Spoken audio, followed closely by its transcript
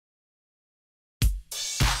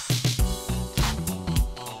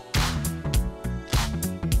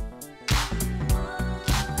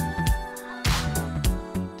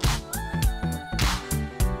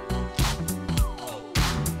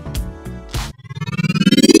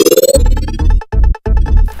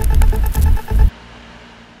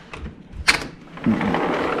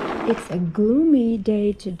gloomy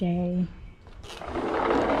day today,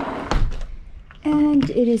 and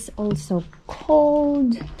it is also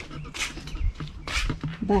cold,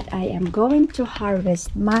 but I am going to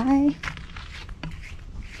harvest my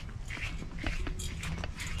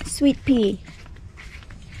sweet pea.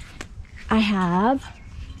 I have,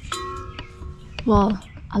 well,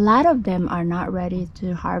 a lot of them are not ready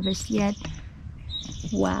to harvest yet.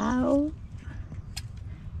 Wow.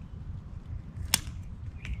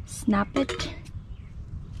 Snap it.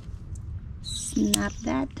 Snap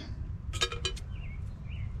that.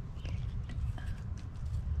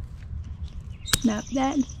 Snap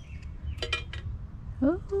that.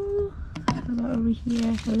 Oh, how about over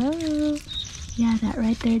here? Hello. Yeah, that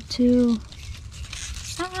right there too.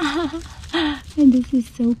 And this is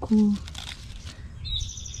so cool.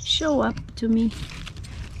 Show up to me.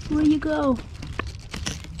 Where you go?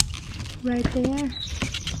 Right there.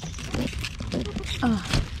 Oh.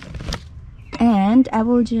 And I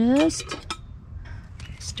will just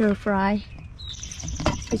stir fry.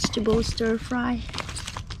 Vegetable stir fry.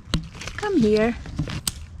 Come here.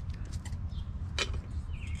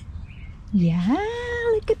 Yeah,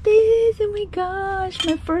 look at this. Oh my gosh,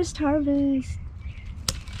 my first harvest.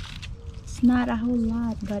 It's not a whole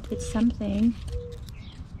lot, but it's something.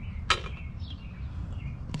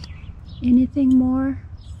 Anything more?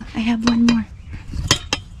 I have one more.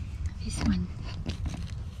 This one.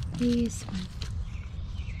 This one.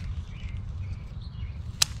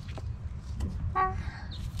 Ah.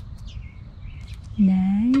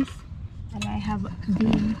 Nice. And I have a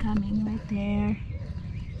bean coming right there.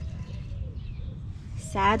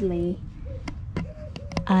 Sadly,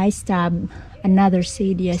 I stabbed another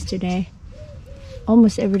seed yesterday.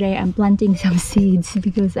 Almost every day I'm planting some seeds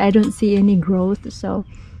because I don't see any growth, so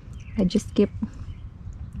I just keep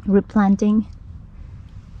replanting.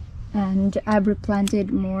 And I've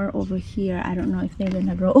replanted more over here. I don't know if they're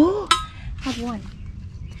gonna grow. Oh, I have one.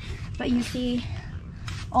 But you see,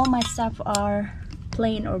 all my stuff are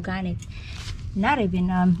plain organic. Not even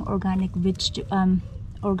organic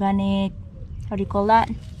organic, how do you call that?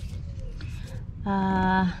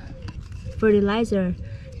 Fertilizer.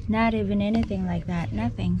 Not even anything like that.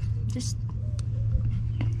 Nothing. Just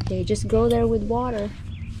they just grow there with water.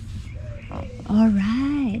 All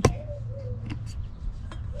right.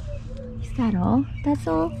 Is that all? That's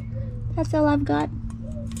all? That's all I've got?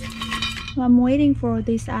 Well, I'm waiting for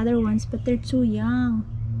these other ones, but they're too young.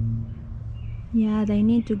 Yeah, they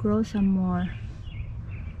need to grow some more.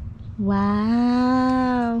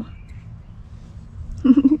 Wow.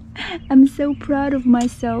 I'm so proud of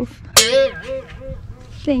myself.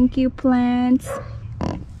 Thank you, plants.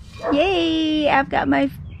 Yay! I've got my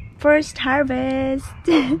first harvest.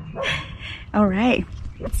 All right.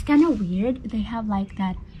 It's kind of weird. They have like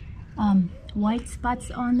that white spots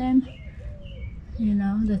on them. You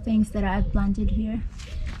know, the things that I've planted here.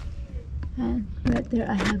 And right there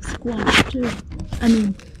I have squash too. I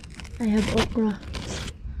mean, I have okra,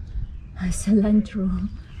 cilantro,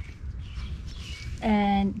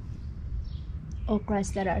 and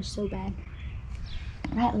okras that are so bad.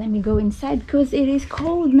 Right, let me go inside because it is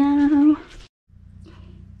cold now.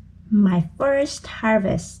 My first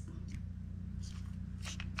harvest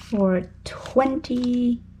for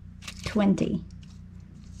 2020.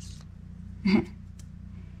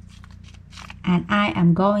 And I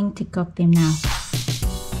am going to cook them now.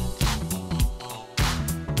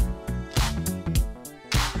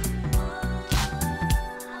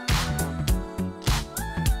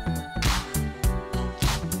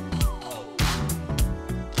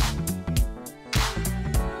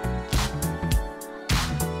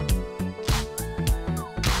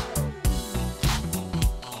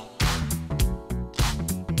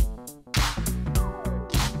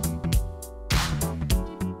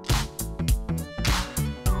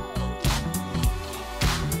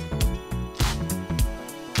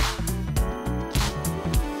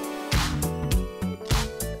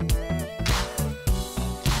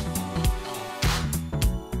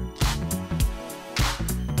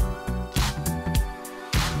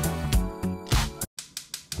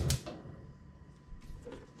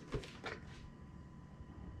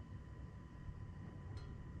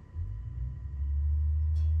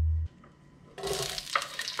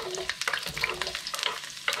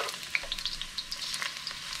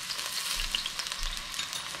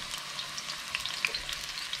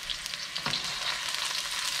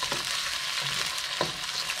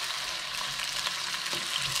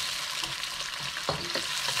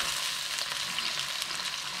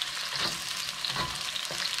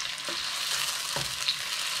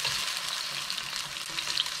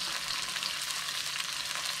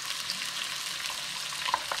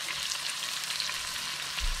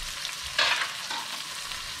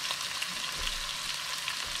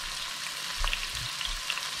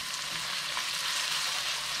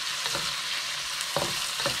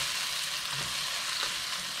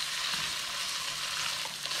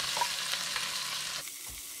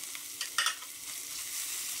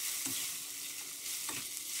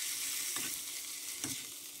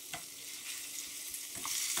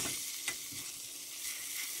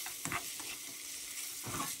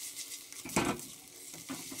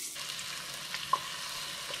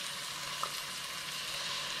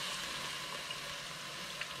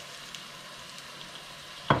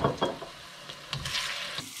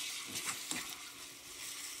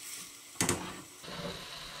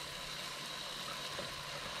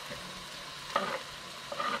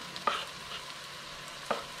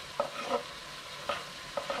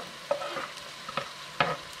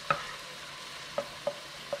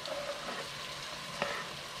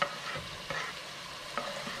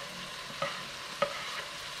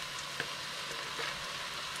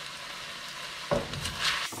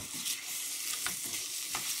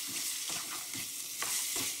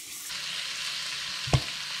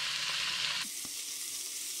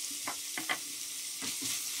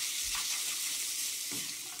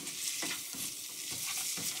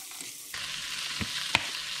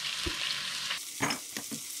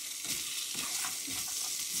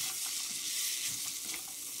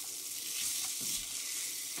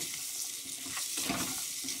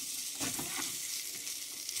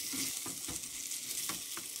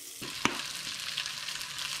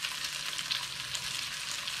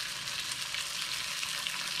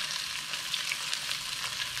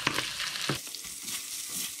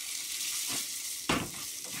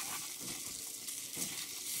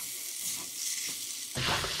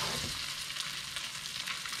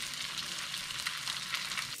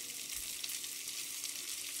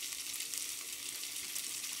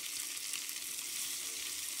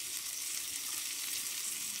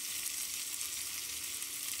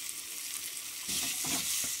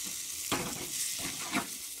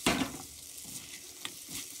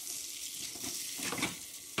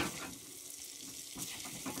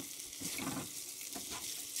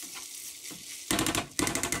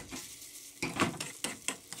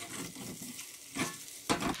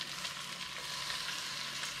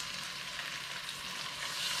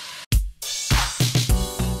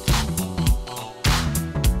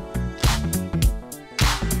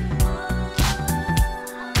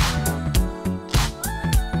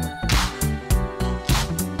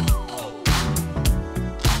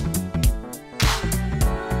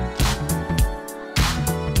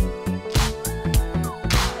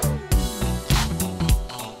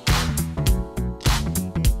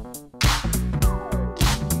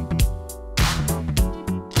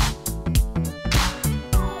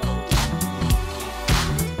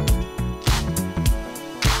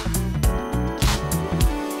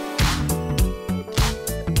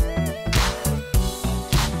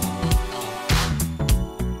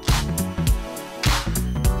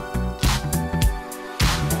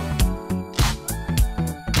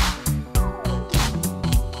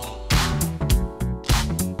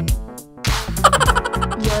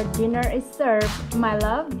 Your dinner is served, my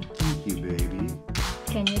love. Thank you, baby.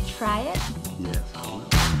 Can you try it? Yes, I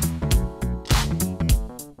will.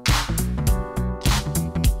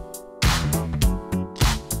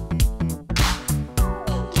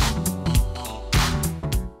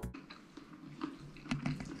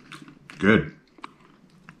 Good.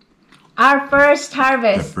 Our first The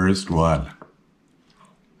harvest. first one.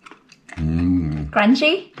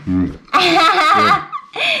 Crunchy? Good.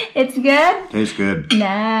 It's good? Tastes good.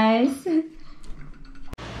 Nice.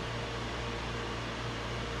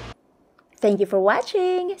 Thank you for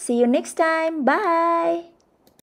watching. See you next time. Bye.